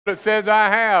it says I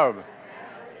have.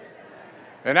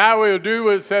 And I will do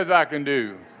what it says I can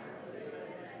do.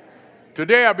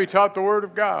 Today I'll be taught the Word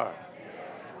of God.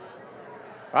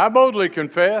 I boldly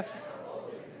confess.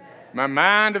 My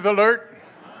mind is alert.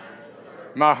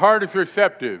 My heart is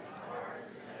receptive.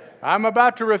 I'm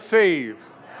about to receive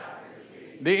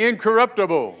the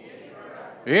incorruptible,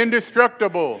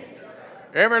 indestructible,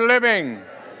 ever-living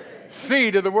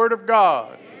seed of the Word of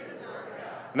God.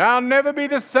 And I'll never be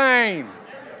the same.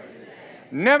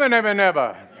 Never, never,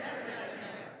 never.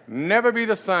 Never be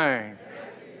the same.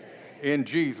 In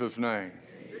Jesus' name.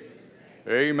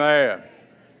 Amen.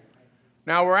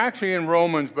 Now, we're actually in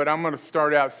Romans, but I'm going to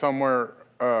start out somewhere.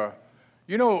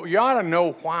 You ought to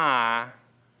know why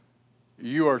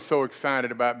you are so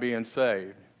excited about being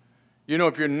saved.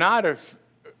 If you're not as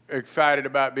excited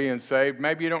about being saved,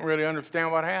 maybe you don't really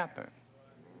understand what happened.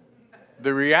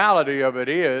 The reality of it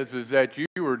is that you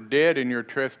were dead in your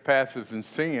trespasses and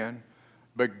sin,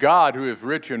 but God, who is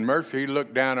rich in mercy, He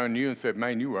looked down on you and said,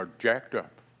 man, you are jacked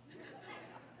up.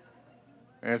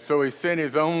 And so He sent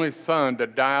His only Son to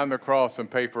die on the cross and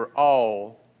pay for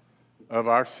all of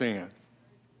our sins.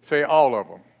 Say all of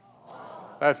them.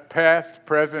 That's past,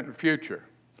 present, and future.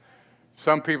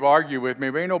 Some people argue with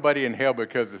me, but ain't nobody in hell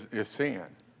because of sin.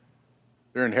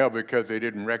 They're in hell because they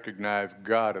didn't recognize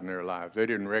God in their lives. They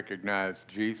didn't recognize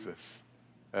Jesus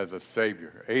as a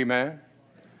Savior. Amen?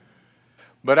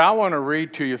 But I want to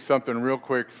read to you something real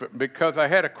quick, because I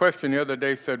had a question the other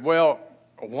day, said, well,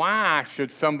 why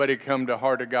should somebody come to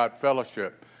Heart of God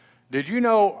Fellowship? Did you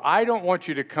know I don't want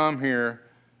you to come here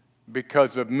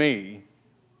because of me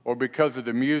or because of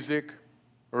the music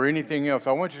or anything else.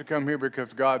 I want you to come here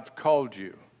because God's called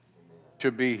you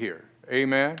to be here.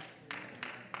 Amen?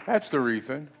 That's the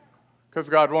reason, because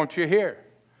God wants you here.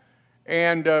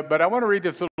 And but I want to read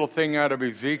this little thing out of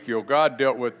Ezekiel. God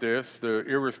dealt with this, the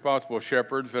irresponsible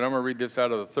shepherds, and I'm going to read this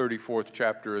out of the 34th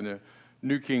chapter in the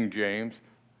New King James.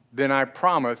 Then I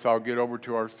promise I'll get over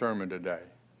to our sermon today.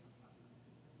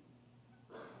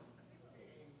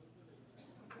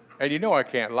 And I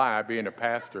can't lie, being a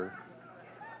pastor.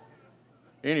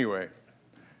 Anyway,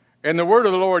 and the word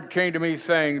of the Lord came to me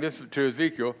saying, this is to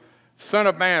Ezekiel, Son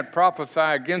of man, prophesy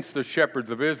against the shepherds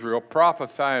of Israel.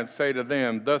 Prophesy and say to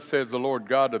them, thus says the Lord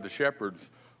God of the shepherds,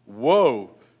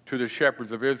 woe to the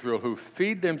shepherds of Israel who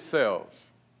feed themselves.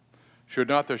 Should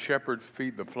not the shepherds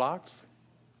feed the flocks?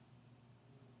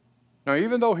 Now,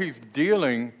 even though he's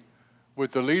dealing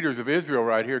with the leaders of Israel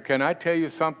right here, can I tell you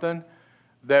something?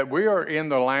 That we are in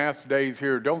the last days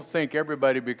here. Don't think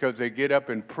everybody, because they get up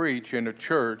and preach in a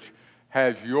church,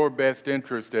 has your best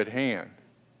interest at hand.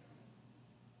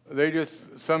 They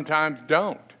just sometimes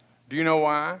don't. Do you know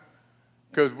why?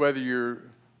 Because whether you're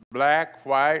black,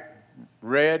 white,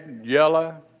 red,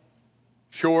 yellow,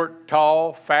 short,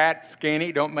 tall, fat,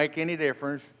 skinny, don't make any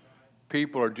difference.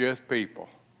 People are just people.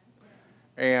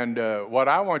 And what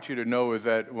I want you to know is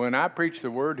that when I preach the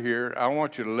word here, I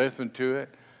want you to listen to it,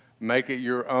 make it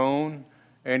your own.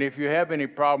 And if you have any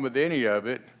problem with any of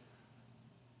it,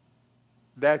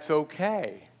 that's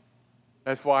okay.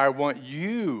 That's why I want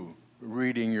you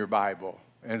reading your Bible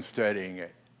and studying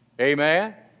it.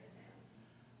 Amen?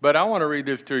 But I want to read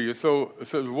this to you. So it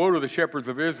says, woe to the shepherds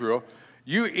of Israel.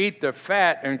 You eat the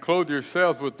fat and clothe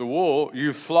yourselves with the wool.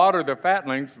 You slaughter the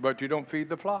fatlings, but you don't feed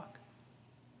the flock.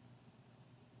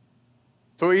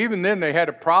 So even then they had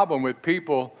a problem with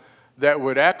people that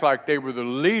would act like they were the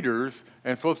leaders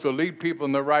and supposed to lead people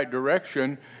in the right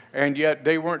direction, and yet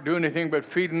they weren't doing anything but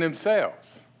feeding themselves.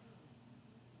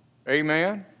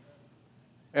 Amen?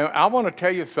 And I want to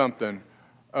tell you something.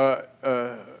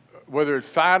 Whether it's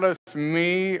Silas,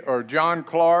 me, or John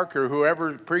Clark, or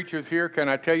whoever preaches here, can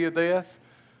I tell you this?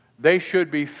 They should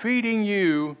be feeding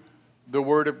you the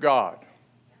Word of God.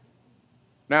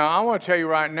 Now, I want to tell you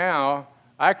right now,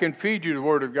 I can feed you the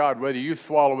Word of God. Whether you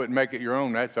swallow it and make it your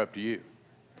own, that's up to you.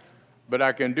 But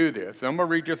I can do this. I'm going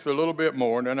to read just a little bit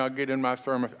more, and then I'll get in my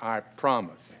sermon. I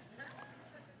promise.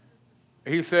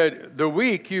 He said, the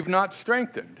weak you've not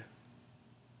strengthened,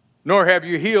 nor have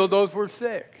you healed those who were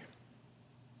sick,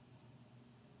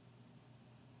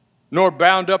 nor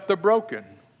bound up the broken,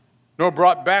 nor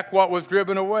brought back what was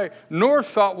driven away, nor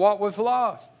sought what was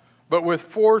lost. But with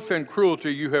force and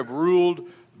cruelty you have ruled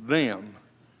them.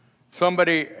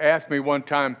 Somebody asked me one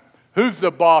time, who's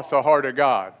the boss of Heart of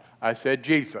God? I said,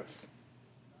 Jesus.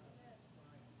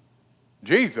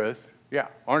 Jesus? Yeah.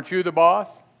 Aren't you the boss?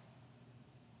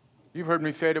 You've heard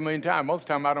me say it a million times. Most of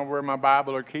the time I don't know where my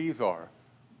Bible or keys are.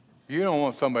 You don't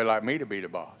want somebody like me to be the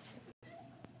boss.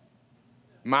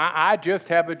 I just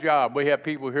have a job. We have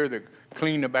people here that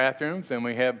clean the bathrooms, and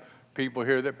we have people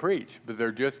here that preach, but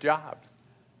they're just jobs.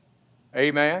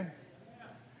 Amen?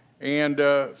 And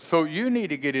so you need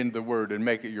to get into the Word and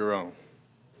make it your own.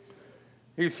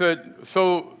 He said,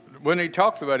 so when he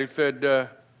talks about it, he said,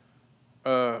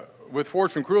 with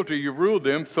force and cruelty you ruled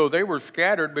them, so they were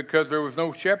scattered because there was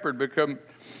no shepherd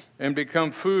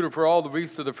become food for all the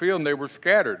beasts of the field, and they were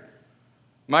scattered.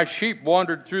 My sheep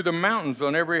wandered through the mountains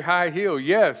on every high hill.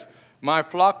 Yes, my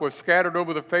flock was scattered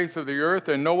over the face of the earth,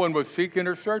 and no one was seeking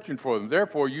or searching for them.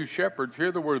 Therefore, you shepherds,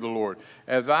 hear the word of the Lord.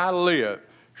 As I live,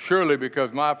 surely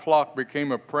because my flock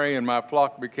became a prey, and my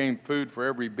flock became food for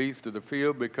every beast of the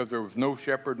field, because there was no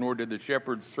shepherd, nor did the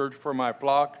shepherds search for my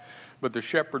flock, but the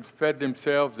shepherds fed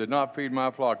themselves, did not feed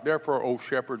my flock. Therefore, O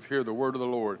shepherds, hear the word of the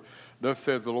Lord. Thus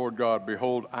says the Lord God,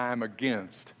 behold, I am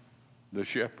against the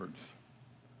shepherds,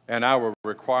 and I will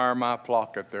require my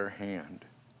flock at their hand.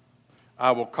 I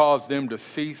will cause them to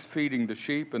cease feeding the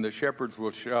sheep, and the shepherds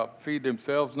shall feed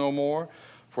themselves no more,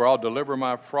 for I'll deliver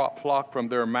my flock from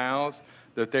their mouths,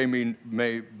 that they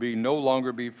may no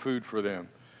longer be food for them.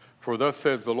 For thus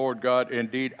says the Lord God,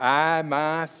 indeed, I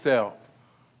myself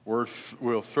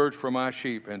will search for my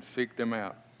sheep and seek them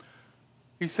out.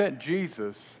 He sent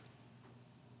Jesus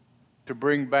to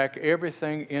bring back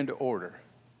everything into order.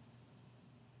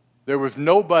 There was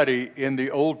nobody in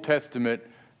the Old Testament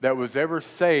that was ever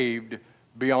saved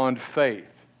beyond faith.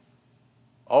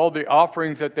 All the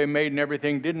offerings that they made and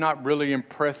everything did not really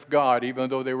impress God, even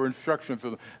though they were instructions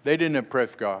for them. They didn't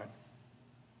impress God.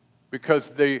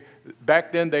 Because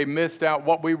back then they missed out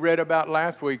what we read about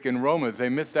last week in Romans. They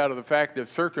missed out of the fact that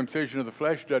circumcision of the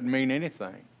flesh doesn't mean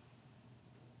anything.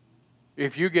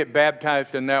 If you get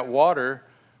baptized in that water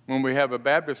when we have a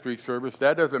baptistry service,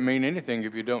 that doesn't mean anything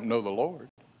if you don't know the Lord.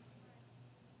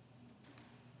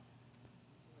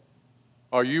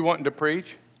 Are you wanting to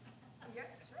preach? Yeah,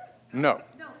 sure. No.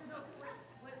 No.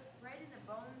 What's bred in the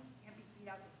bone can't be beat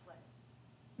out the flesh.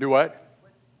 Do what?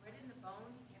 What's bred in the bone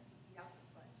can't be beat out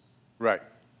the flesh. Right.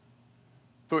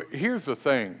 So here's the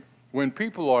thing. When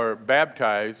people are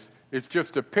baptized, it's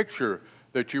just a picture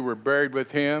that you were buried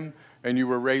with him and you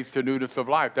were raised to newness of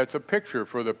life. That's a picture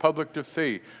for the public to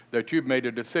see that you've made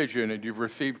a decision and you've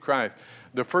received Christ.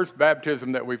 The first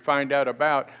baptism that we find out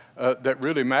about that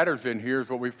really matters in here is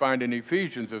what we find in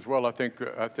Ephesians as well. I think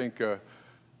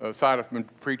Silas been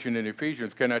preaching in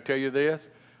Ephesians. Can I tell you this?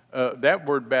 That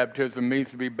word baptism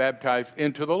means to be baptized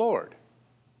into the Lord,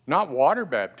 not water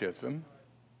baptism.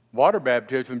 Water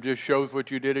baptism just shows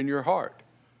what you did in your heart.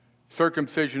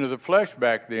 Circumcision of the flesh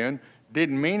back then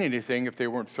didn't mean anything if they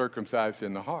weren't circumcised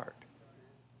in the heart.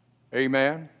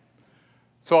 Amen?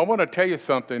 So I want to tell you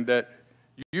something that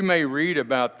you may read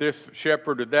about this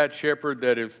shepherd or that shepherd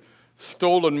that has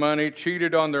stolen money,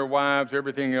 cheated on their wives,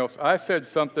 everything else. I said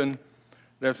something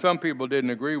that some people didn't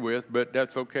agree with, but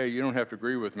that's okay. You don't have to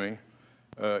agree with me.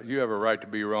 You have a right to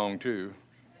be wrong, too.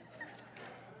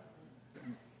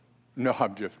 No,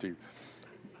 I'm just teasing.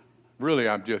 Really,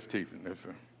 I'm just teasing.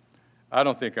 I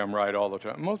don't think I'm right all the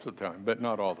time. Most of the time, but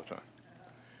not all the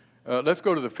time. Let's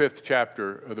go to the 5th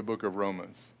chapter of the book of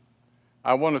Romans.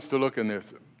 I want us to look in this.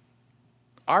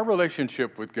 Our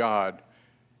relationship with God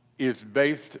is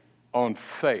based on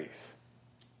faith,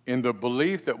 in the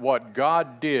belief that what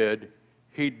God did,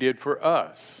 he did for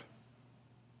us.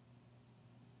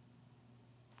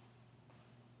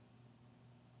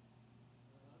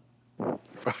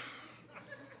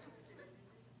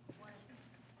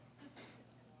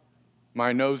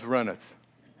 My nose runneth.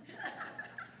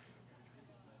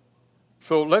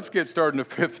 So let's get started in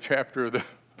the 5th chapter of the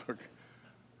book.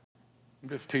 I'm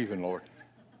just teasing, Lord.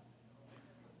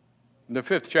 In the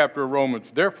 5th chapter of Romans,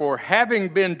 therefore, having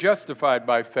been justified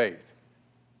by faith,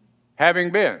 having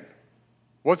been,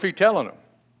 what's he telling them?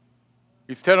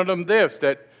 He's telling them this,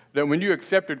 that when you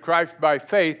accepted Christ by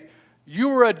faith, you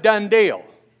were a done deal.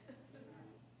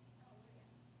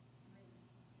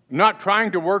 Not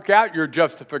trying to work out your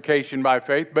justification by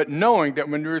faith, but knowing that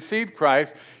when you received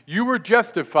Christ, you were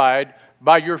justified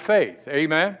by your faith.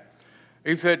 Amen?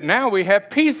 He said, now we have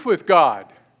peace with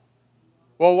God.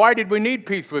 Well, why did we need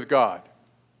peace with God?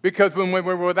 Because when we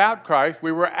were without Christ,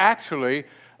 we were actually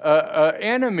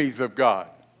enemies of God.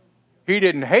 He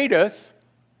didn't hate us,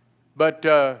 but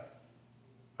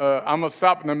I'm going to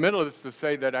stop in the middle of this to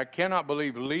say that I cannot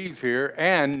believe Lee's here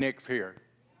and Nick's here.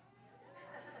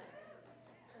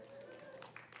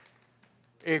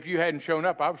 If you hadn't shown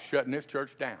up, I was shutting this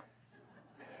church down.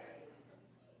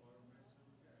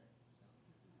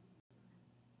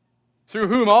 Through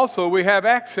whom also we have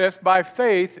access by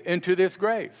faith into this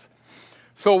grace.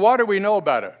 So what do we know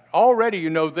about it? Already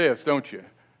you know this, don't you?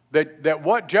 That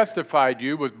what justified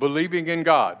you was believing in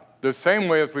God. The same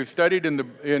way as we studied in the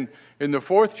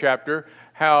 4th chapter,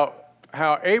 how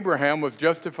how Abraham was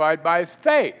justified by his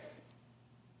faith,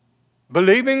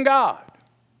 believing God.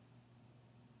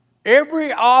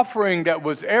 Every offering that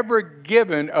was ever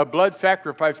given, a blood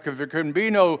sacrifice, because there couldn't be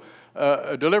no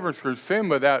deliverance from sin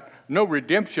without no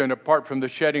redemption apart from the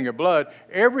shedding of blood.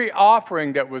 Every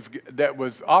offering that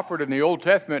was offered in the Old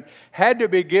Testament had to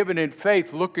be given in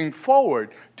faith, looking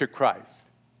forward to Christ.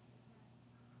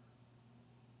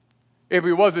 If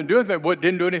he wasn't doing that,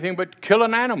 didn't do anything but kill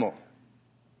an animal.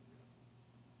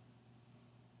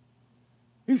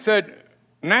 He said,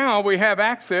 now we have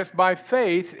access by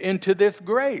faith into this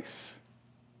grace.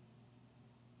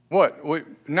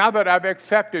 Now that I've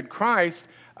accepted Christ,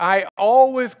 I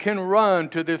always can run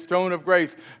to this throne of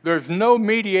grace. There's no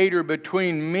mediator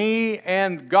between me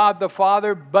and God the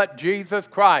Father but Jesus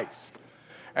Christ.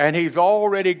 And he's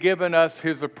already given us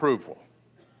his approval.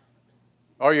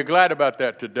 Are you glad about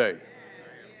that today?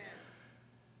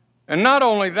 And not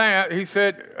only that, he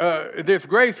said, this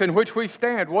grace in which we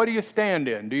stand, what do you stand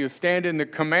in? Do you stand in the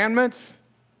commandments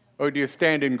or do you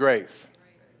stand in grace?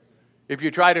 If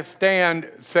you try to stand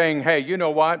saying, hey, you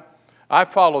know what? I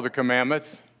follow the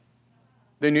commandments,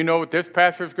 then you know what this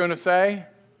pastor's going to say?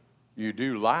 You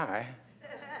do lie.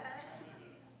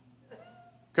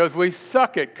 Because we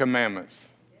suck at commandments.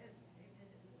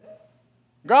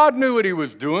 God knew what he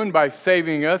was doing by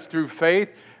saving us through faith,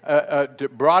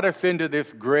 brought us into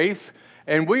this grace,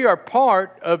 and we are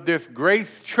part of this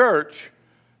grace church,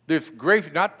 this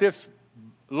grace, not this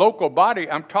local body.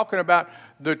 I'm talking about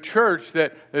the church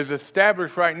that is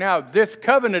established right now. This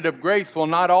covenant of grace will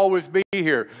not always be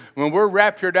here. When we're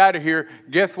raptured out of here,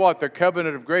 guess what? The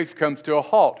covenant of grace comes to a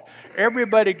halt.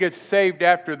 Everybody gets saved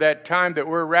after that time that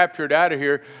we're raptured out of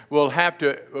here. We'll have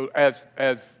to,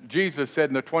 as Jesus said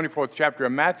in the 24th chapter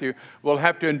of Matthew, we'll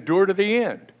have to endure to the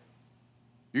end.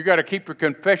 You got to keep your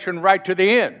confession right to the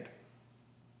end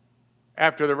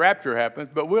after the rapture happens,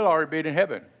 but we'll already be in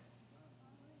heaven.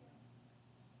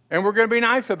 And we're going to be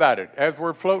nice about it. As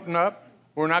we're floating up,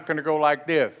 we're not going to go like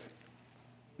this.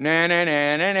 Na, na,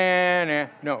 na, na, na, na.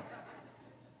 No.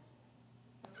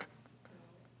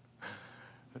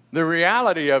 The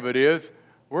reality of it is,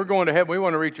 we're going to heaven. We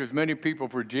want to reach as many people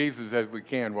for Jesus as we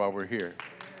can while we're here.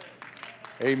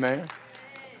 Amen.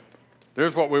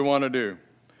 There's what we want to do.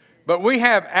 But we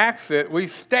have access. We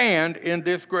stand in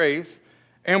this grace,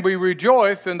 and we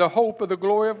rejoice in the hope of the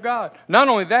glory of God. Not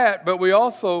only that, but we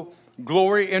also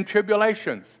glory in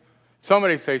tribulations.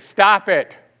 Somebody say, stop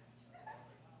it.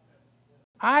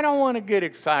 I don't want to get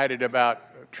excited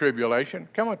about tribulation.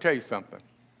 Come on, tell you something.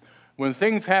 When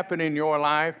things happen in your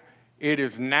life, it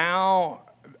is now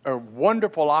a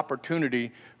wonderful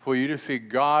opportunity for you to see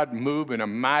God move in a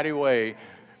mighty way,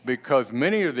 because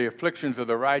many are the afflictions of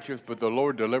the righteous, but the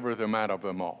Lord delivers them out of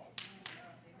them all.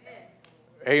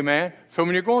 Amen. So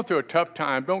when you're going through a tough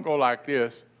time, don't go like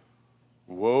this.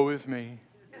 Woe is me.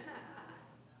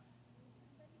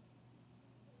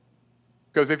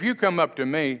 Because if you come up to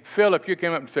me, Phil, if you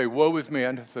came up and say, woe is me,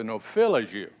 I just say, no, Phil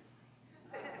is you.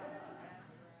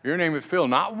 Your name is Phil,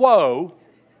 not woe.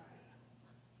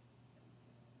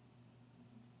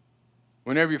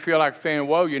 Whenever you feel like saying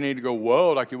whoa, you need to go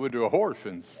whoa like you would to a horse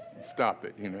and stop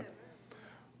it, you know.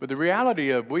 But the reality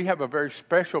of we have a very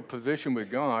special position with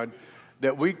God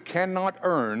that we cannot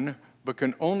earn but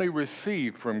can only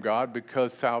receive from God,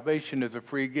 because salvation is a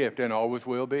free gift and always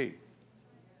will be.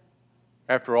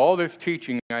 After all this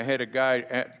teaching, I had a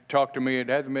guy talk to me, it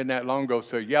hasn't been that long ago,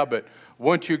 say, yeah, but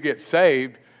once you get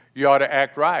saved, you ought to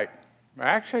act right.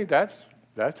 Actually, that's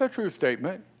a true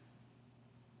statement.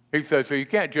 He says, so you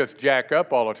can't just jack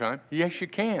up all the time. Yes, you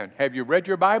can. Have you read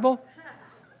your Bible?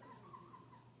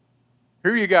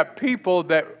 Here you got people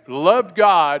that loved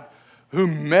God who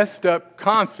messed up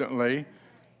constantly,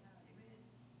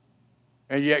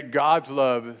 and yet God's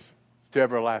love is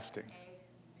everlasting.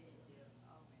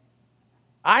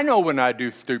 I know when I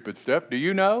do stupid stuff. Do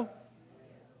you know?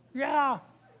 Yeah.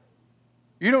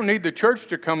 You don't need the church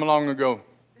to come along and go,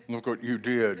 look what you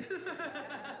did.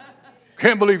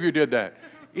 Can't believe you did that.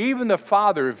 Even the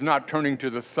Father is not turning to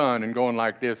the Son and going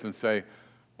like this and say,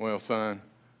 well, son,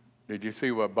 did you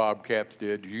see what Bob Kaps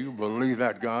did? Do you believe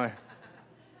that guy?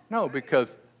 No,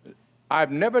 because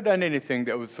I've never done anything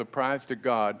that was a surprise to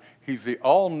God. He's the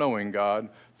all-knowing God.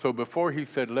 So before he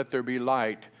said, let there be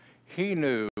light, he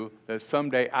knew that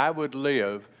someday I would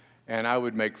live and I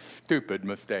would make stupid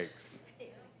mistakes.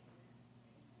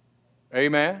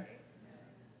 Amen?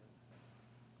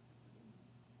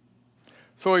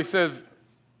 So he says,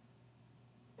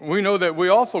 we know that we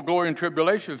also glory in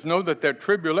tribulations, know that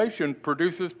tribulation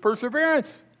produces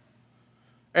perseverance.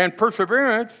 And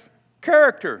perseverance,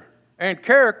 character. And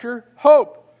character,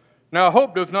 hope. Now,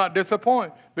 hope does not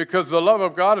disappoint, because the love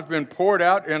of God has been poured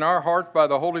out in our hearts by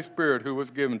the Holy Spirit who was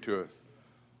given to us.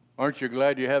 Aren't you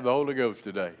glad you have the Holy Ghost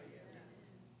today?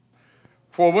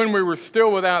 For when we were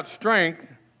still without strength,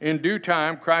 in due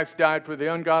time, Christ died for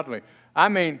the ungodly. I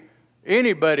mean,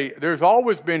 anybody, there's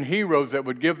always been heroes that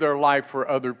would give their life for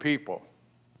other people.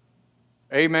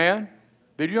 Amen?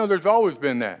 Did you know there's always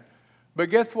been that? But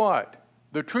guess what?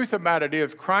 The truth about it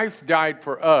is Christ died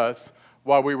for us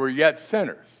while we were yet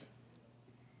sinners.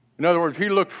 In other words, he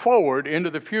looked forward into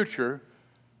the future,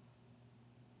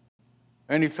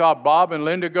 and he saw Bob and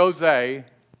Linda Gozay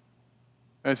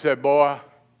and said, boy,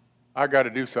 I got to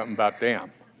do something about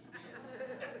them.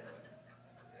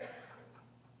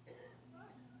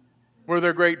 Well,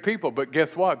 they're great people, but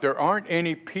guess what? There aren't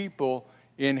any people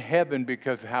in heaven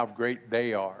because of how great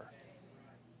they are.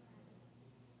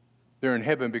 They're in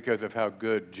heaven because of how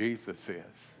good Jesus is.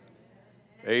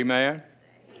 Amen?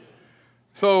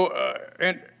 So,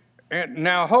 and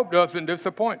now hope doesn't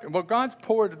disappoint. Well, God's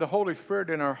poured the Holy Spirit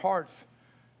in our hearts.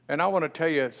 And I want to tell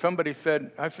you, somebody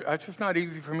said, it's just not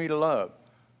easy for me to love.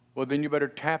 Well, then you better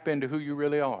tap into who you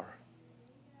really are.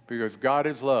 Because God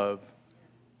is love,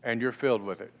 and you're filled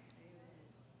with it.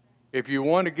 If you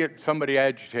want to get somebody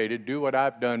agitated, do what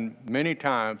I've done many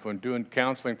times when doing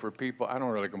counseling for people. I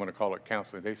don't really want to call it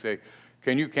counseling. They say,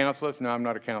 can you counsel us? No, I'm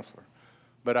not a counselor.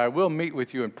 But I will meet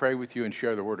with you and pray with you and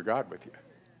share the Word of God with you.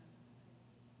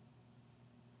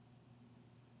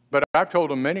 But I've told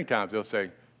them many times, they'll say,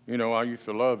 you know, I used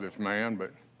to love this man,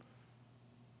 but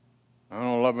I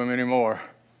don't love him anymore.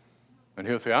 And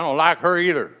he'll say, I don't like her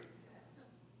either.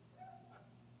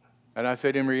 And I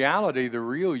said, in reality, the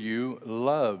real you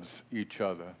loves each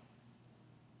other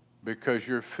because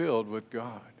you're filled with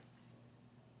God.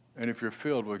 And if you're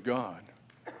filled with God,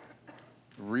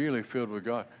 really filled with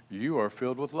God, you are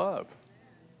filled with love.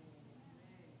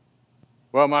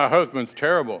 Well, my husband's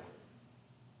terrible.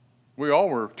 We all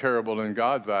were terrible in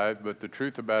God's eyes, but the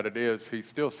truth about it is he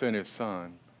still sent his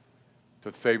son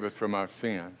to save us from our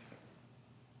sins.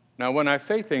 Now, when I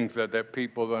say things that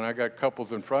people, when I got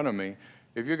couples in front of me,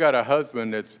 if you got a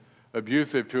husband that's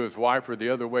abusive to his wife or the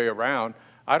other way around,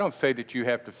 I don't say that you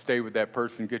have to stay with that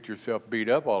person and get yourself beat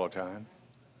up all the time.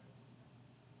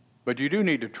 But you do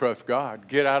need to trust God.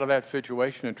 Get out of that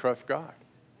situation and trust God.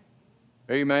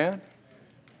 Amen?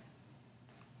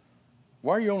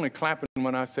 Why are you only clapping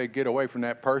when I say get away from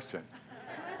that person?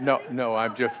 No,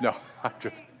 I'm just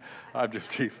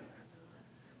teasing.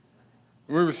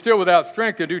 We were still without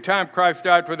strength. In due time, Christ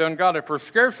died for the ungodly. For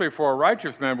scarcely for a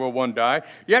righteous man will one die,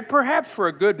 yet perhaps for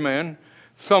a good man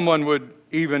someone would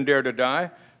even dare to die.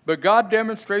 But God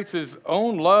demonstrates his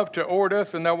own love toward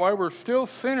us, and that while we're still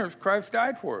sinners, Christ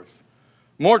died for us.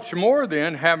 Much more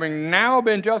then, having now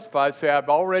been justified, say, I've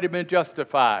already been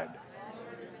justified.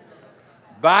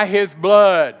 By his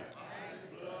blood.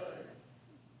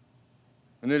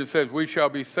 And then it says, we shall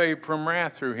be saved from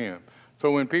wrath through him.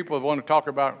 So when people want to talk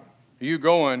about you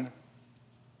going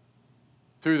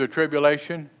through the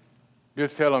tribulation,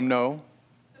 just tell them no.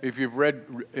 If you've read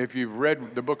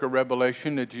the book of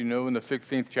Revelation, that you know in the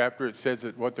 16th chapter, it says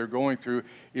that what they're going through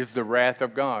is the wrath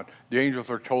of God. The angels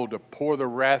are told to pour the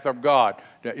wrath of God.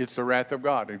 It's the wrath of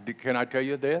God. And can I tell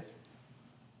you this?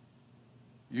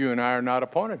 You and I are not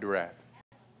appointed to wrath.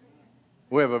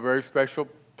 We have a very special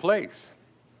place.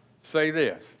 Say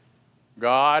this: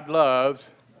 God loves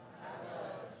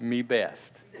me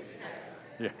best.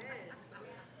 Yeah.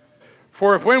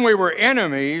 For if when we were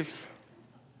enemies,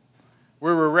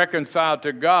 we were reconciled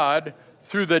to God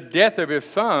through the death of his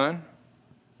Son,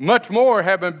 much more,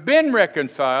 having been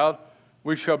reconciled,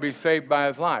 we shall be saved by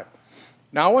his life.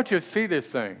 Now, I want you to see this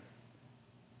thing.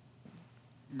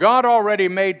 God already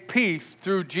made peace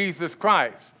through Jesus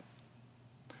Christ.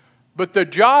 But the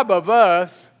job of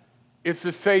us is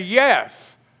to say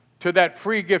yes to that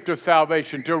free gift of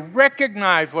salvation, to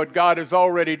recognize what God has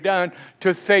already done,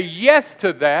 to say yes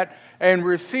to that and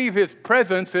receive his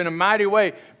presence in a mighty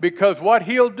way. Because what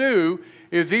he'll do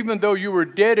is, even though you were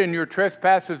dead in your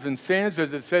trespasses and sins,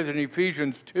 as it says in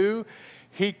Ephesians 2,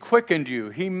 he quickened you.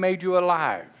 He made you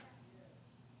alive.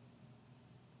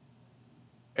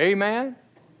 Amen?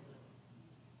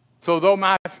 So though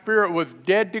my spirit was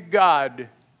dead to God,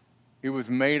 it was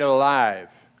made alive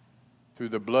through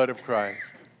the blood of Christ.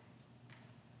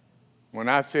 When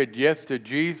I said yes to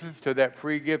Jesus, to that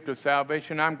free gift of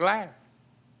salvation, I'm glad.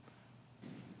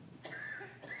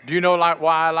 Do you know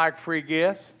why I like free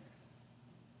gifts?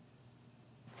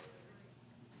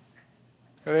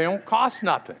 They don't cost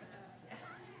nothing.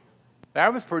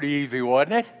 That was pretty easy,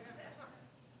 wasn't it?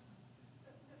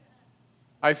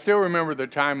 I still remember the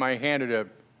time I handed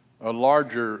a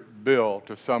larger bill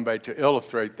to somebody to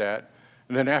illustrate that.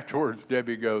 And then afterwards,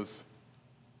 Debbie goes,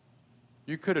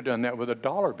 you could have done that with a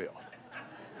dollar bill.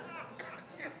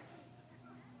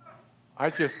 I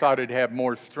just thought it'd have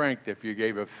more strength if you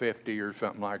gave a 50 or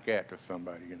something like that to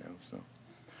somebody, So,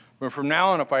 but from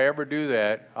now on, if I ever do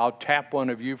that, I'll tap one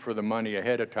of you for the money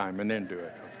ahead of time and then do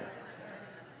it. Okay?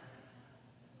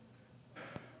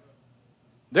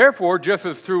 Therefore, just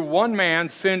as through one man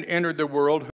sin entered the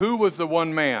world, who was the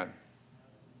one man?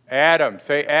 Adam.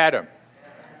 Say Adam.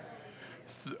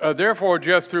 Therefore,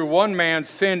 just through one man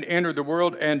sin entered the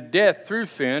world, and death through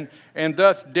sin, and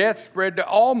thus death spread to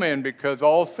all men because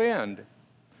all sinned.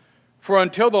 For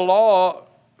until the law,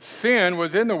 sin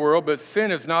was in the world, but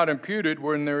sin is not imputed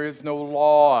when there is no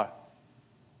law.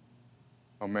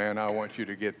 Oh man, I want you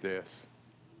to get this.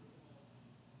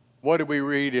 What did we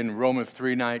read in Romans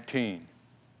 3:19?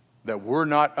 That we're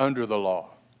not under the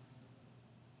law.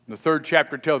 The 3rd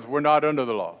chapter tells us we're not under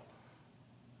the law.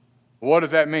 What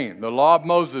does that mean? The law of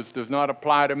Moses does not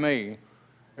apply to me,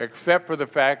 except for the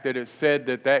fact that it said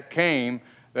that came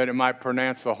that it might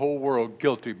pronounce the whole world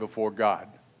guilty before God.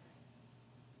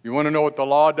 You want to know what the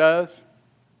law does?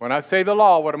 When I say the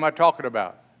law, what am I talking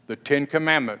about? The 10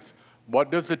 Commandments.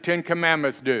 What does the 10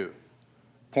 Commandments do?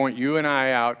 Point you and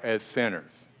I out as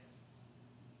sinners.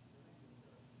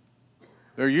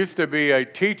 There used to be a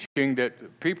teaching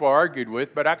that people argued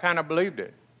with, but I kind of believed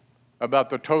it,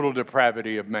 about the total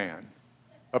depravity of man.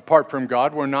 Apart from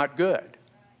God, we're not good.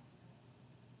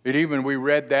 We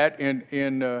read that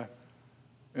in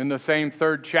the same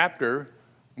 3rd chapter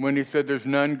when he said there's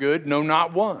none good, no,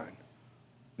 not one.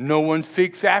 No one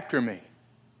seeks after me.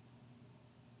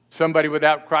 Somebody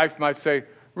without Christ might say,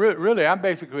 really, I'm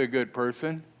basically a good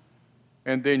person.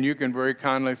 And then you can very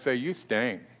kindly say, you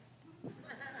stink.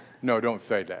 No, don't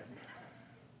say that.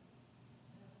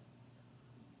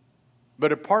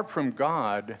 But apart from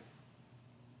God,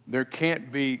 there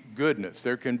can't be goodness.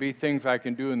 There can be things I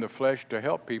can do in the flesh to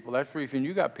help people. That's the reason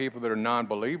you got people that are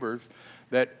non-believers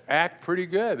that act pretty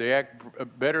good. They act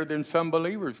better than some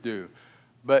believers do.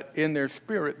 But in their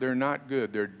spirit, they're not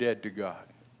good. They're dead to God.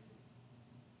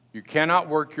 You cannot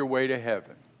work your way to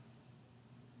heaven.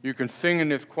 You can sing in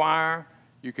this choir.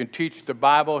 You can teach the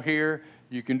Bible here.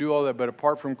 You can do all that. But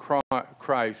apart from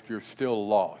Christ, you're still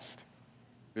lost.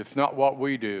 It's not what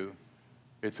we do.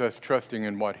 It's us trusting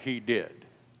in what he did.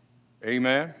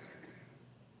 Amen?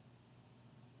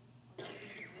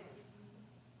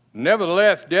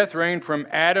 Nevertheless, death reigned from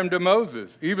Adam to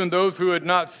Moses, even those who had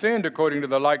not sinned according to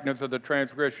the likeness of the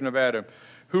transgression of Adam,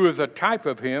 who is a type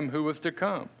of him who was to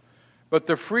come. But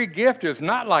the free gift is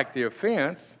not like the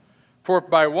offense, for if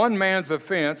by one man's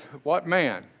offense, what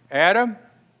man? Adam?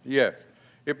 Yes.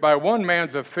 If by one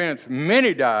man's offense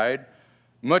many died,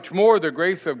 much more the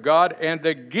grace of God and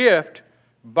the gift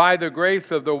by the grace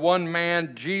of the one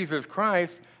man, Jesus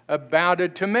Christ,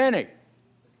 abounded to many.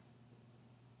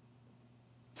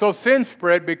 So sin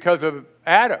spread because of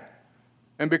Adam.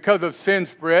 And because of sin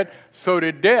spread, so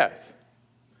did death.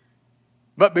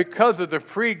 But because of the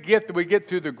free gift that we get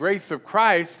through the grace of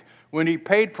Christ, when he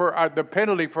paid for the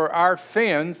penalty for our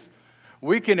sins,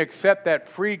 we can accept that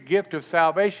free gift of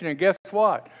salvation. And guess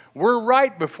what? We're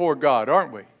right before God,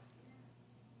 aren't we?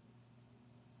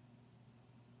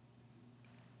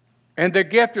 And the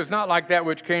gift is not like that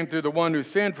which came through the one who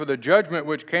sinned, for the judgment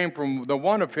which came from the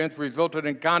one offense resulted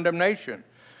in condemnation.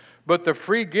 But the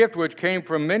free gift which came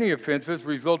from many offenses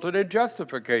resulted in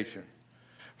justification.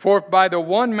 For if by the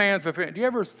one man's offense, do you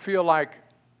ever feel like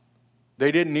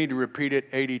they didn't need to repeat it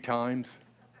 80 times?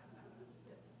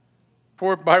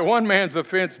 For if by one man's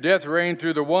offense death reigned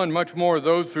through the one, much more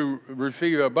those who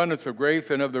receive abundance of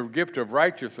grace and of the gift of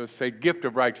righteousness, say gift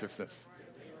of righteousness,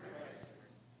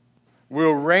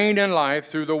 will reign in life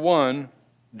through the one,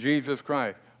 Jesus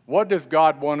Christ. What does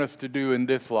God want us to do in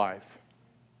this life?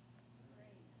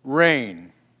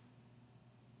 Reign.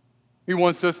 He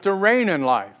wants us to reign in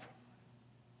life.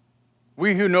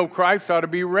 We who know Christ ought to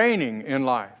be reigning in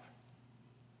life.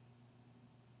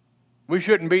 We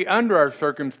shouldn't be under our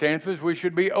circumstances. We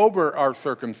should be over our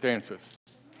circumstances.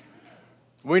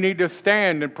 We need to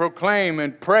stand and proclaim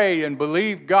and pray and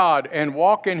believe God and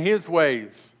walk in his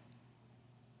ways.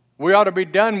 We ought to be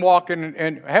done walking,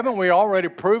 and haven't we already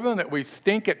proven that we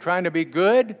stink at trying to be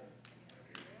good?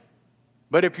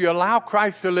 But if you allow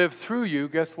Christ to live through you,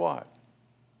 guess what?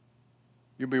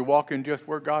 You'll be walking just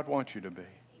where God wants you to be.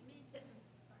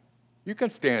 You can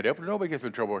stand up. Nobody gets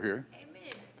in trouble here.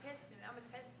 Amen. I'm a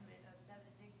testament of 7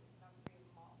 addictions. I'm free of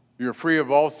them all. You're free of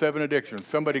all 7 addictions.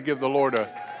 Somebody give the Lord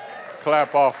a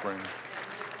clap offering.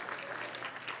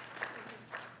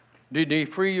 Did he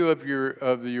free you of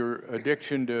your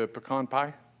addiction to pecan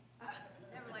pie? Never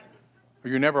liked it.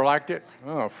 You never liked it?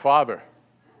 Oh, Father.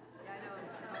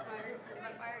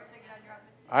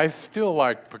 I still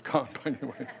like pecan, but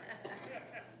anyway.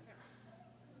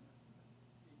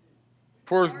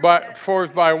 For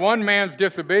as by one man's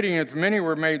disobedience many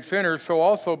were made sinners, so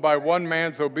also by one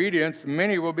man's obedience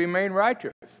many will be made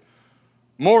righteous.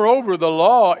 Moreover, the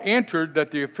law entered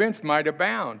that the offense might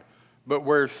abound. But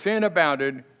where sin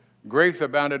abounded, grace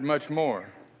abounded much more.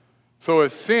 So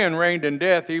as sin reigned in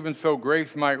death, even so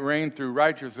grace might reign through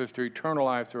righteousness to eternal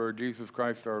life through our Jesus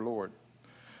Christ our Lord.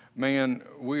 Man,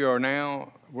 we are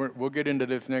now, we'll get into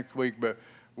this next week, but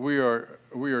we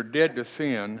are dead to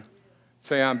sin.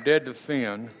 Say, I'm dead to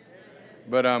sin,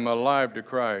 but I'm alive to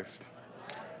Christ.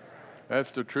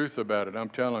 That's the truth about it, I'm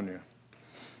telling you.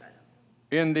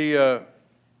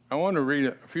 I want to read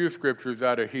a few scriptures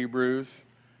out of Hebrews.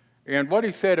 And what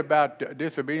he said about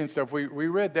disobedience stuff, we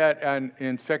read that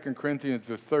in 2 Corinthians,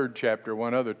 the 3rd chapter,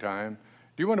 one other time.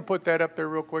 Do you want to put that up there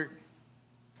real quick?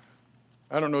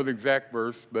 I don't know the exact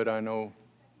verse, but I know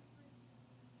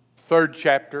 3rd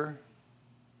chapter,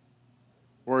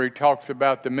 where he talks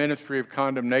about the ministry of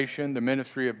condemnation, the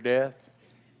ministry of death.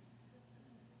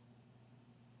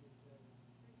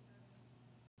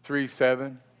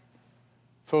 3:7.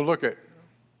 So look at,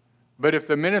 but if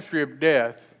the ministry of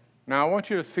death, now I want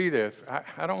you to see this.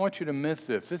 I don't want you to miss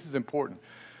this. This is important.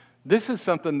 This is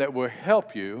something that will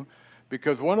help you,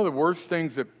 because one of the worst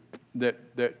things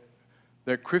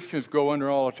that Christians go under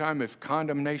all the time is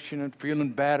condemnation and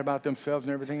feeling bad about themselves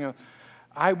and everything else.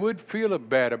 I would feel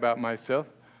bad about myself,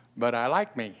 but I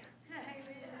like me.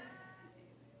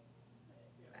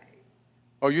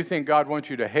 Oh, you think God wants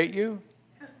you to hate you?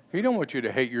 He don't want you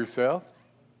to hate yourself.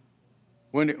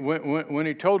 When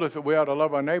he told us that we ought to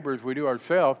love our neighbors, we do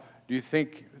ourselves, do you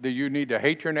think that you need to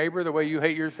hate your neighbor the way you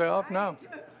hate yourself? No.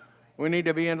 We need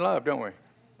to be in love, don't we?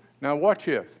 Now watch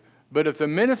this. But if the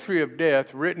ministry of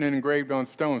death written and engraved on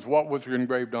stones, what was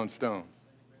engraved on stones?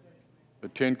 The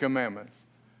 10 Commandments.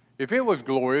 If it was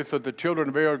glorious that the children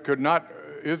of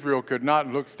Israel could not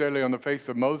look steadily on the face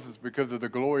of Moses because of the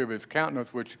glory of his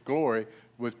countenance, which glory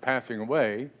was passing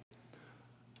away,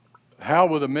 how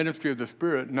will the ministry of the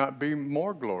Spirit not be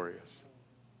more glorious?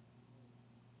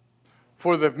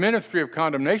 For the ministry of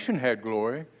condemnation had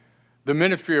glory, the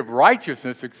ministry of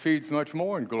righteousness exceeds much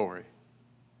more in glory.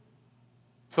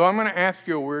 So I'm going to ask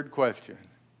you a weird question.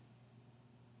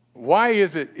 Why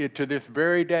is it to this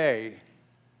very day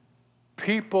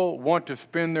people want to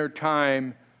spend their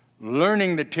time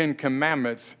learning the 10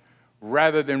 Commandments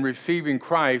rather than receiving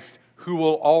Christ, who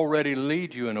will already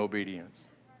lead you in obedience?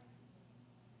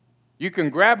 You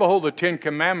can grab a hold of the 10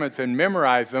 Commandments and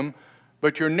memorize them,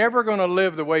 but you're never going to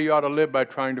live the way you ought to live by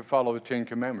trying to follow the 10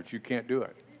 Commandments. You can't do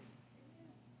it.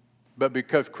 But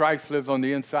because Christ lives on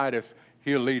the inside of us,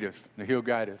 he'll lead us, and he'll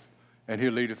guide us, and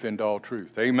he'll lead us into all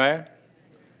truth. Amen?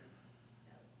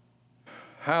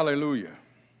 Hallelujah.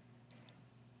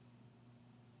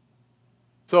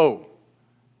 So,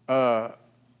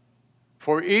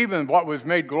 for even what was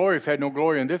made glorious had no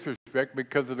glory in this respect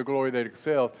because of the glory that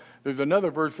excels. There's another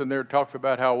verse in there that talks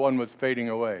about how one was fading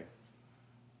away.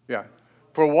 Yeah.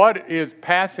 For what is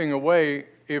passing away,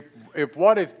 if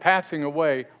what is passing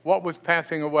away, what was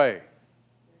passing away?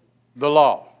 The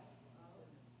law.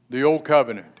 The old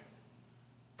covenant.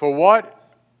 For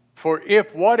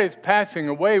if what is passing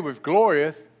away was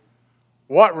glorious,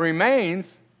 what remains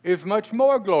is much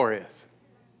more glorious.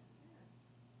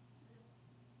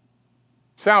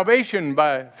 Salvation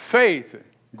by faith,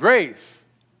 grace,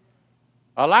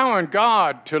 allowing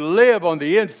God to live on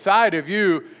the inside of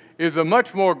you is a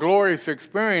much more glorious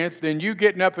experience than you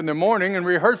getting up in the morning and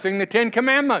rehearsing the 10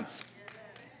 Commandments.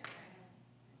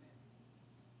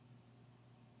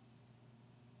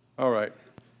 All right.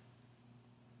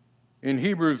 In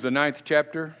Hebrews, the 9th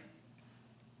chapter,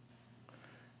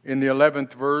 in the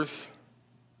 11th verse,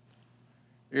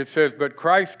 it says, but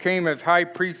Christ came as high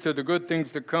priest of the good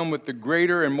things to come with the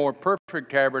greater and more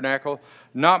perfect tabernacle,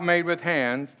 not made with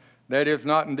hands, that is,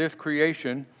 not in this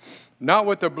creation, not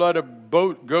with the blood of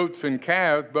goats and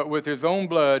calves, but with his own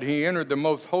blood he entered the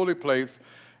most holy place,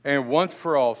 and once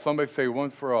for all, somebody say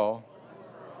once for all,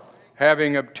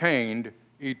 having obtained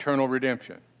eternal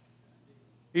redemption.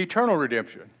 Eternal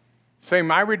redemption. Say,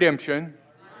 my redemption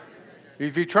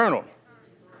is eternal.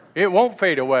 It won't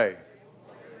fade away.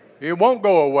 It won't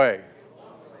go away.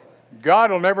 God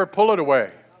will never pull it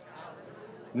away.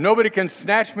 Nobody can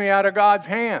snatch me out of God's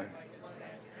hand.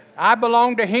 I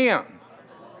belong to him.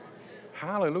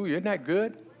 Hallelujah. Isn't that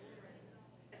good?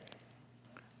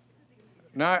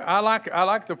 Now, I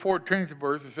like the 14th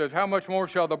verse. It says, how much more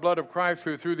shall the blood of Christ,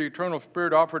 who through the eternal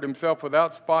Spirit offered himself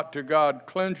without spot to God,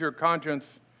 cleanse your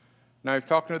conscience. Now, he's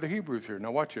talking to the Hebrews here. Now,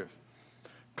 watch this.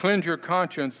 Cleanse your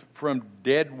conscience from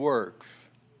dead works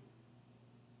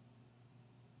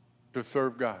to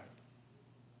serve God.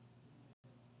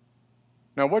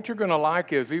 Now, what you're going to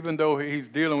like is, even though he's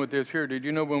dealing with this here, did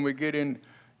you know when we get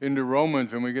into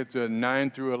Romans and we get to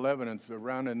 9 through 11, and so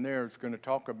around in there, it's going to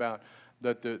talk about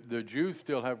that the Jews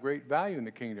still have great value in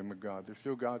the kingdom of God. They're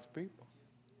still God's people.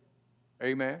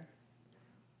 Amen?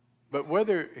 But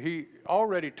whether he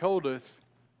already told us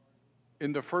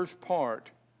in the first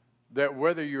part that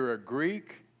whether you're a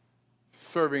Greek,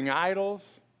 serving idols,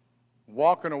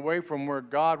 walking away from where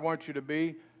God wants you to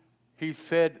be, he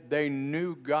said they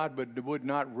knew God but would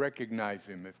not recognize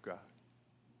him as God.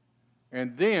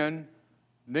 And then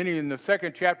in the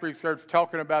second chapter, he starts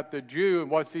talking about the Jew, and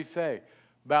what's he say?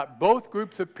 About both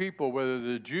groups of people, whether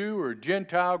the Jew or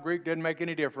Gentile, Greek, didn't make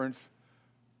any difference.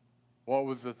 What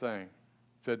was the thing?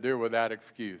 He said they're without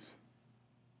excuse.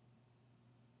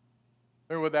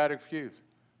 They're without excuse.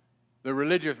 The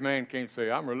religious man can't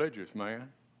say, I'm religious, man.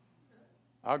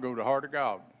 I'll go to the heart of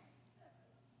God.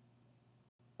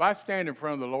 If I stand in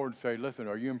front of the Lord and say, listen,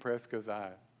 are you impressed because I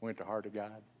went to the heart of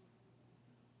God?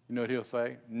 You know what he'll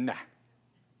say? Nah.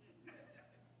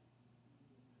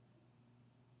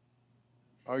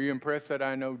 Are you impressed that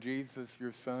I know Jesus,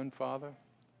 your son, Father?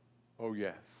 Oh,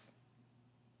 yes.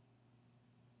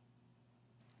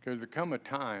 Because there come a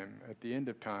time, at the end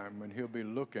of time, when he'll be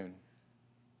looking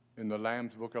in the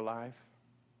Lamb's Book of Life.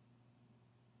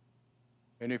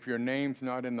 And if your name's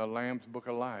not in the Lamb's Book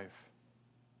of Life,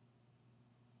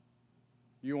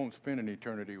 you won't spend an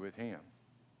eternity with him.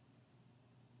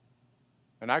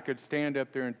 And I could stand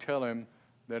up there and tell him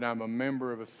that I'm a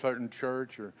member of a certain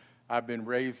church, or I've been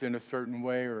raised in a certain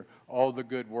way, or all the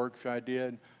good works I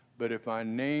did. But if my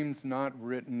name's not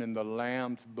written in the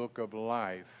Lamb's Book of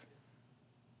Life,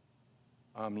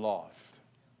 I'm lost.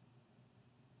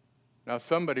 Now,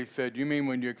 somebody said, you mean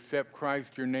when you accept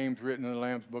Christ, your name's written in the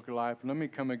Lamb's Book of Life? Let me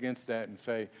come against that and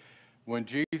say, when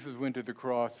Jesus went to the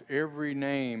cross, every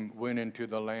name went into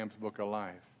the Lamb's Book of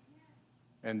Life.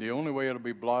 And the only way it'll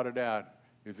be blotted out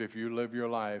is if you live your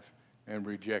life and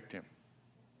reject him.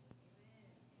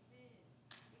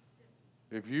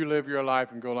 If you live your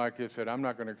life and go like this, said, I'm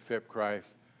not going to accept Christ.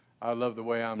 I love the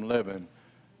way I'm living.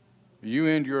 You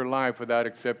end your life without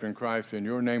accepting Christ, and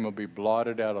your name will be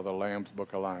blotted out of the Lamb's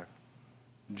Book of Life.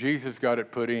 Jesus got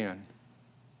it put in,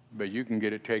 but you can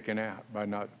get it taken out by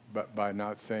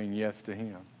not saying yes to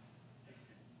him.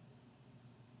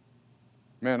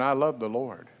 Man, I love the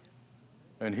Lord,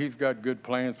 and he's got good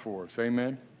plans for us.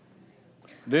 Amen?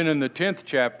 Then in the 10th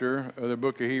chapter of the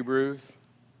book of Hebrews,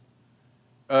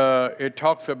 it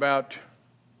talks about,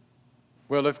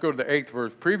 well, let's go to the 8th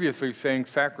verse. Previously saying,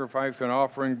 sacrifice and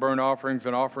offering, burnt offerings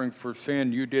and offerings for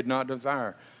sin you did not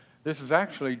desire. This is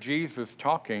actually Jesus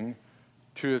talking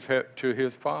to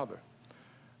his Father.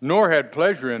 Nor had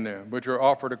pleasure in them, which are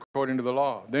offered according to the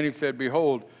law. Then he said,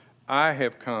 behold, I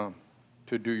have come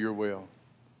to do your will.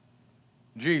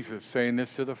 Jesus saying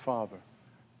this to the Father,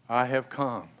 I have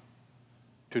come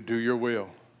to do your will.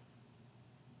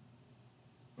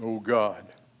 Oh God.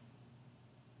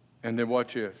 And then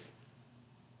watch this.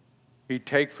 He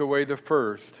takes away the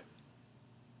first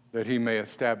that he may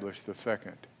establish the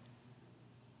second.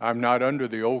 I'm not under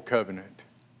the old covenant.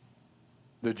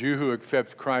 The Jew who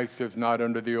accepts Christ is not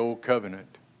under the old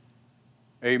covenant.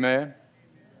 Amen?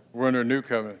 We're under a new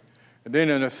covenant. And then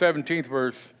in the 17th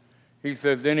verse, he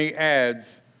says, then he adds,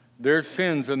 their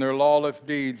sins and their lawless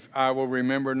deeds I will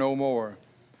remember no more.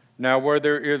 Now where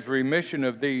there is remission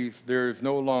of these, there is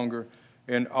no longer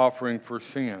an offering for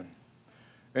sin.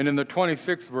 And in the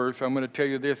 26th verse, I'm going to tell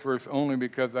you this verse only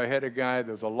because I had a guy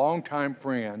that was a longtime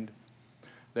friend.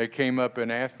 They came up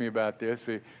and asked me about this.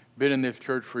 They've been in this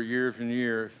church for years and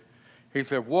years. He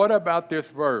said, what about this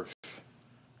verse,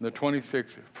 the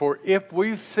 26th? For if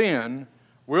we sin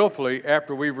willfully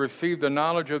after we've received the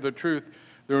knowledge of the truth,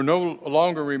 there no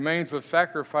longer remains a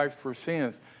sacrifice for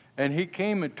sins. And he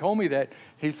came and told me that.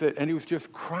 He said, and he was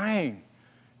just crying.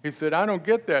 He said, I don't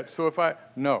get that. So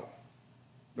no,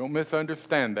 don't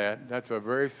misunderstand that. That's a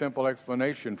very simple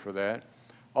explanation for that.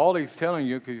 All he's telling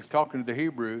you, because he's talking to the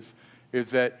Hebrews, is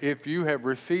that if you have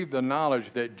received the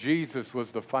knowledge that Jesus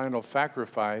was the final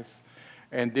sacrifice,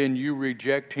 and then you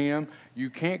reject him, you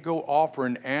can't go offer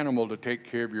an animal to take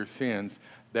care of your sins.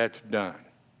 That's done.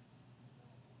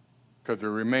 Because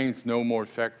there remains no more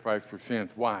sacrifice for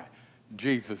sins. Why?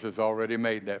 Jesus has already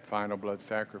made that final blood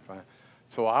sacrifice.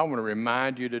 So I want to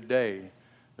remind you today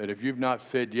that if you've not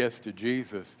said yes to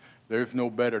Jesus, there's no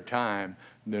better time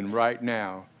than right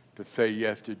now to say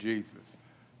yes to Jesus.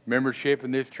 Membership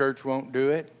in this church won't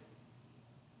do it.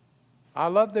 I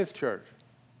love this church.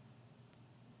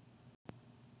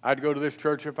 I'd go to this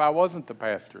church if I wasn't the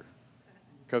pastor,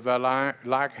 because I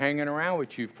like hanging around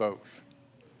with you folks.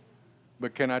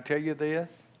 But can I tell you this?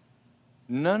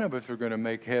 None of us are going to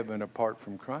make heaven apart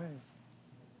from Christ.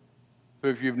 So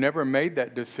if you've never made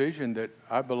that decision that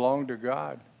I belong to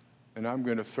God and I'm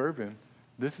going to serve Him,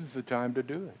 this is the time to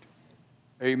do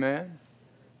it. Amen?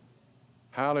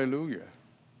 Hallelujah.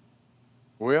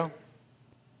 Well,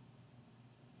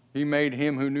 He made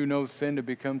Him who knew no sin to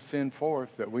become sin for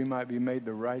us, that we might be made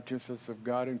the righteousness of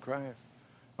God in Christ.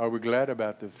 Are we glad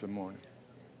about this morning?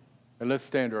 And let's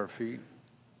stand to our feet.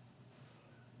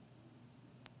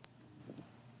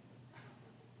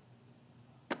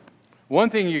 One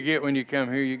thing you get when you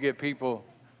come here, you get people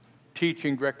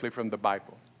teaching directly from the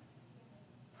Bible.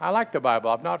 I like the Bible.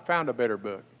 I've not found a better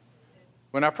book.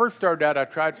 When I first started out, I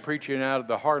tried preaching out of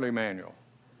the Harley Manual.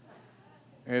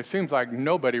 And it seems like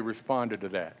nobody responded to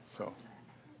that. So,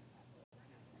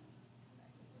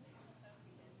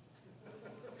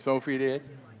 Sophie did?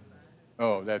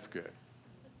 Oh, that's good.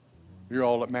 You're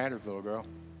all that matters, little girl.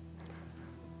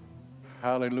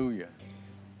 Hallelujah.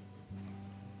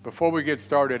 Before we get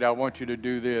started, I want you to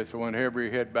do this. I want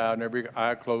every head bowed and every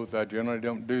eye closed. I generally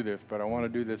don't do this, but I want to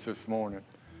do this morning.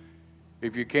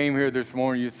 If you came here this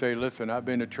morning, you say, listen, I've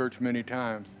been to church many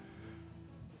times,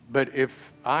 but if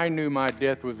I knew my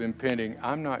death was impending,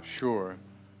 I'm not sure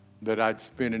that I'd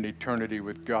spend an eternity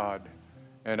with God,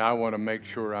 and I want to make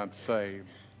sure I'm saved.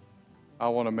 I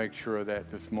want to make sure of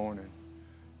that this morning.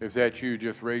 If that's you,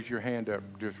 just raise your hand up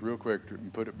just real quick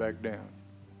and put it back down.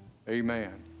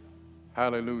 Amen.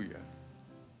 Hallelujah.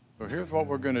 So here's what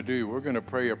we're going to do. We're going to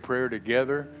pray a prayer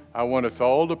together. I want us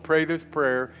all to pray this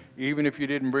prayer, even if you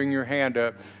didn't bring your hand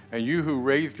up. And you who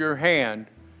raised your hand,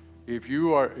 if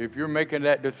you're making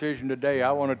that decision today,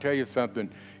 I want to tell you something.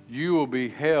 You will be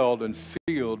held and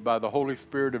sealed by the Holy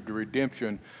Spirit of the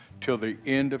redemption till the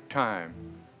end of time.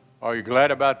 Are you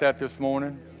glad about that this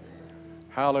morning?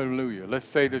 Hallelujah. Let's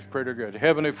say this prayer together.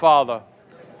 Heavenly Father,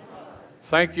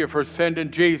 thank you for sending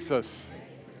Jesus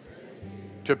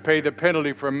to pay the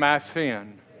penalty for my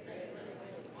sin.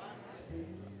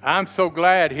 I'm so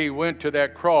glad He went to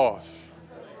that cross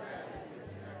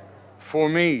for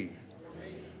me,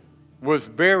 was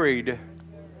buried,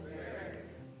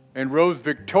 and rose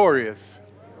victorious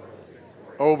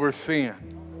over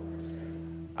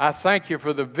sin. I thank you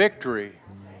for the victory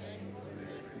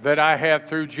that I have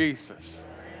through Jesus.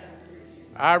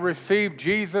 I receive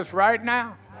Jesus right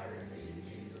now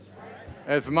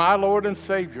as my Lord and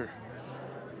Savior.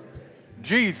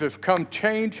 Jesus, come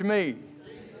change me.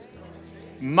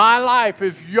 My life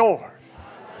is yours.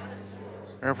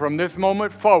 And from this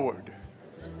moment forward,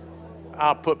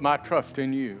 I'll put my trust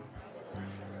in you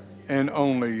and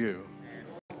only you.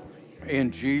 In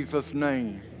Jesus'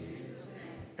 name,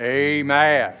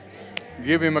 amen.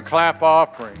 Give Him a clap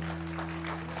offering.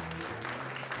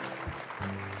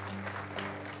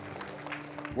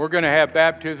 We're going to have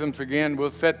baptisms again. We'll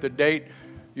set the date.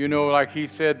 You know, like he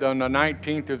said, on the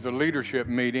 19th is a leadership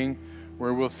meeting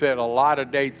where we'll set a lot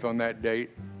of dates on that date.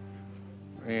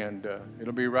 And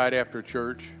it'll be right after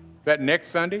church. Is that next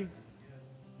Sunday?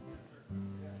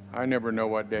 I never know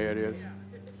what day it is.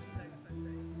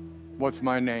 What's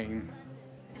my name?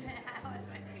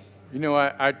 You know,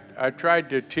 I tried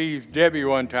to tease Debbie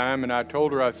one time, and I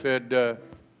told her, I said,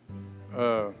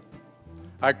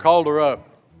 I called her up.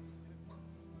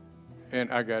 And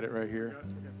I got it right here.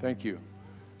 Thank you.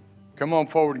 Come on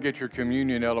forward and get your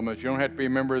communion elements. You don't have to be a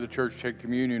member of the church to take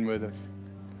communion with us.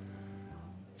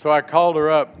 So I called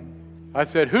her up. I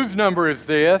said, whose number is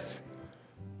this?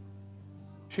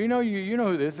 She know you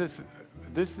know who this is.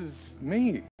 This is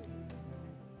me.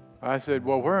 I said,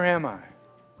 well, where am I?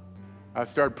 I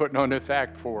started putting on this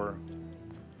act for her.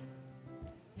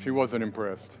 She wasn't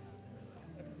impressed.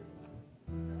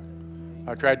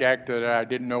 I tried to act that I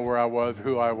didn't know where I was,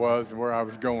 who I was, and where I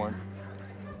was going.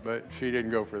 But she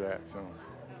didn't go for that. So,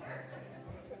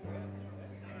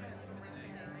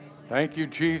 thank you,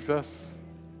 Jesus.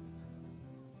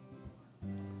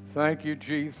 Thank you,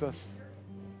 Jesus.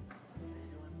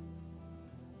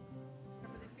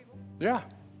 Yeah.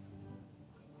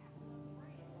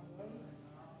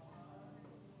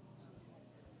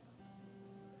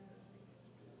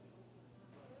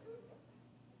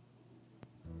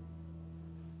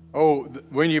 Oh,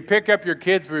 when you pick up your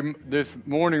kids this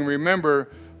morning,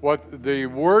 remember what the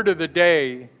word of the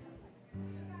day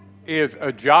is: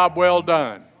 a job well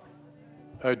done.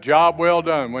 A job well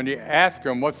done. When you ask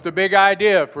them, what's the big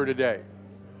idea for today?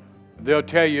 They'll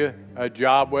tell you, a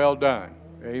job well done.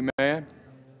 Amen.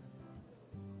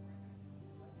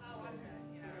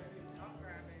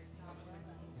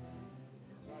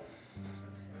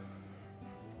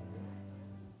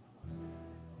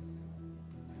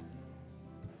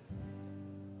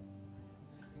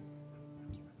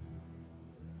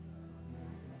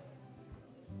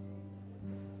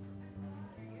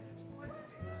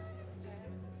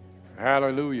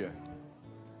 Hallelujah.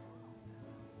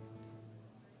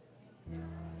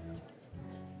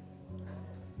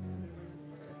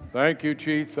 Thank you,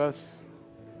 Jesus.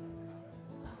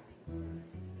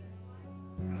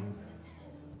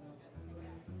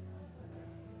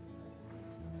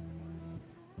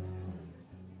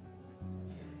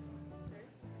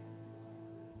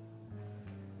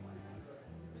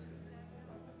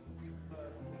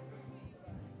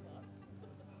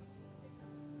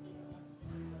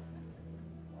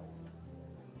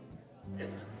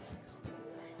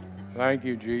 Thank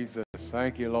you, Jesus.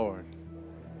 Thank you, Lord.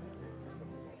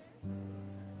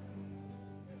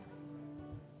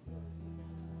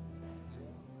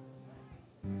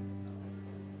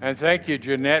 And thank you,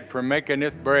 Jeanette, for making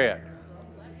this bread.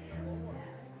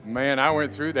 Man, I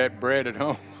went through that bread at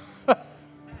home.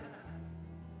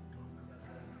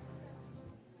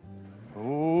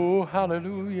 Oh,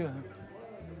 hallelujah.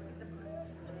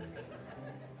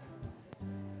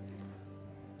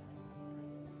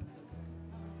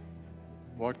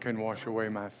 What can wash away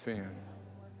my sin?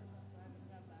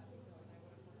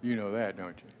 You know that,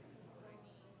 don't you?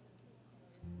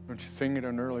 Don't you sing it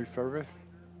in early service?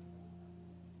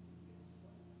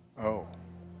 Oh.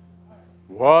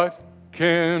 What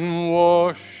can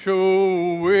wash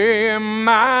away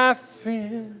my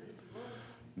sin?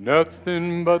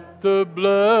 Nothing but the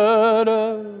blood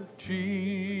of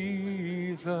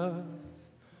Jesus.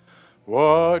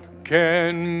 What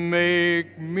can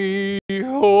make me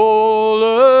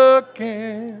whole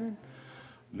again?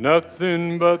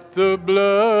 Nothing but the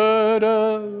blood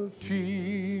of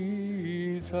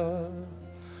Jesus.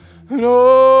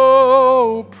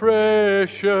 Oh,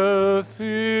 precious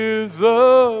is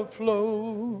the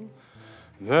flow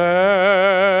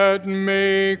that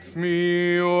makes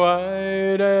me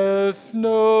white as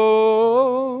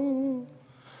snow.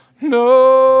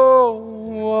 No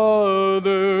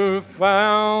other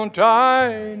fount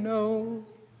I know,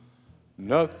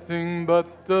 nothing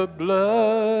but the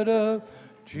blood of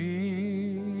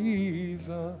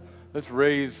Jesus. Let's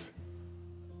raise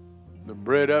the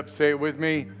bread up. Say it with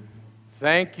me.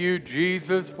 Thank you,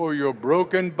 Jesus, for your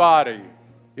broken body.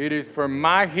 It is for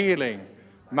my healing,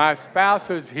 my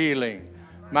spouse's healing,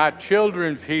 my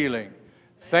children's healing.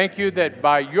 Thank you that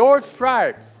by your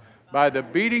stripes, by the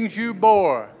beatings you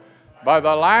bore, by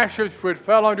the lashes which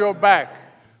fell on your back,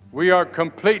 we are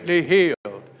completely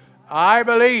healed. I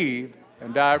believe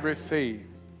and I receive.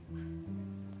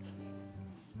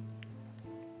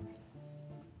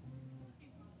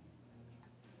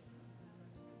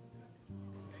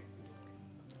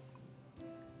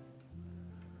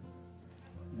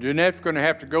 Jeanette's going to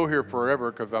have to go here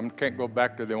forever because I can't go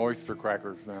back to the oyster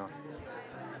crackers now.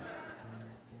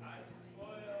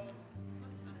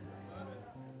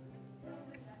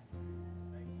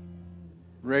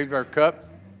 Raise our cups.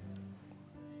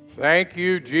 Thank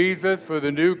you, Jesus, for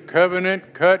the new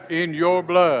covenant cut in your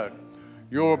blood.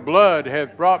 Your blood has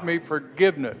brought me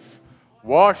forgiveness.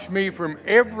 Wash me from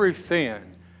every sin.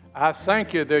 I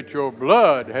thank you that your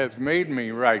blood has made me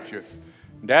righteous.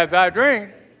 And as I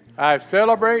drink, I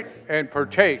celebrate and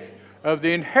partake of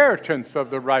the inheritance of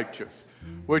the righteous,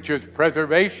 which is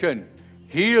preservation,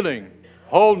 healing,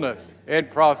 wholeness,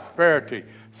 and prosperity.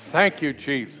 Thank you,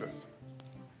 Jesus.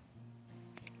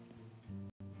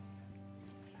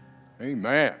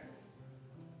 Amen.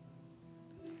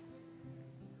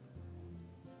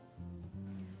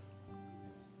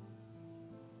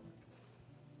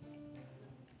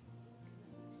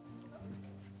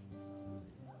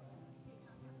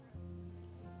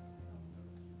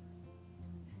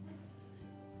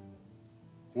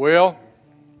 Well,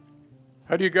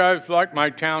 how do you guys like my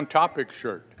Town Topic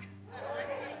shirt?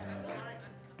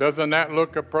 Doesn't that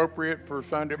look appropriate for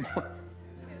Sunday morning?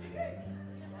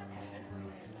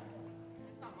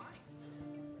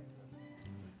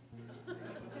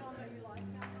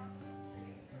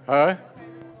 Huh?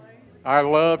 I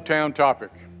love Town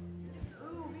Topic.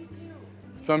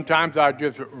 Sometimes I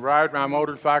just ride my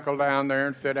motorcycle down there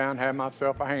and sit down and have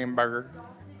myself a hamburger.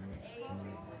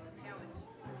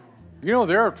 You know,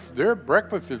 their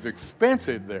breakfast is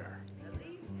expensive there.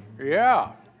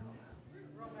 Yeah.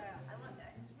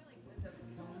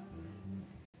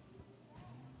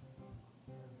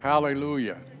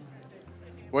 Hallelujah.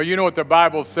 Well, you know what the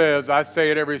Bible says. I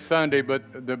say it every Sunday,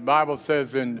 but the Bible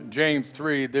says in James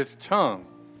 3, this tongue.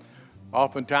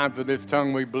 Oftentimes with this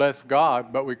tongue we bless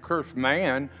God, but we curse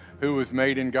man who was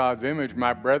made in God's image.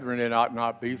 My brethren, it ought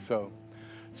not be so.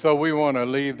 So we want to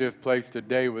leave this place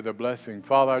today with a blessing.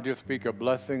 Father, I just speak a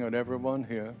blessing on everyone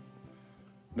here.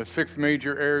 The 6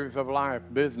 major areas of life: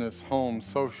 business, home,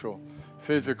 social,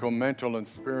 physical, mental, and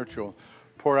spiritual.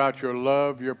 pour out your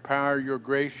love, your power, your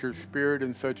grace, your spirit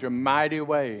in such a mighty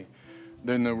way,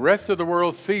 then the rest of the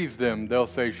world sees them, they'll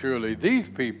say, surely these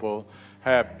people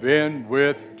have been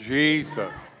with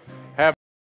Jesus.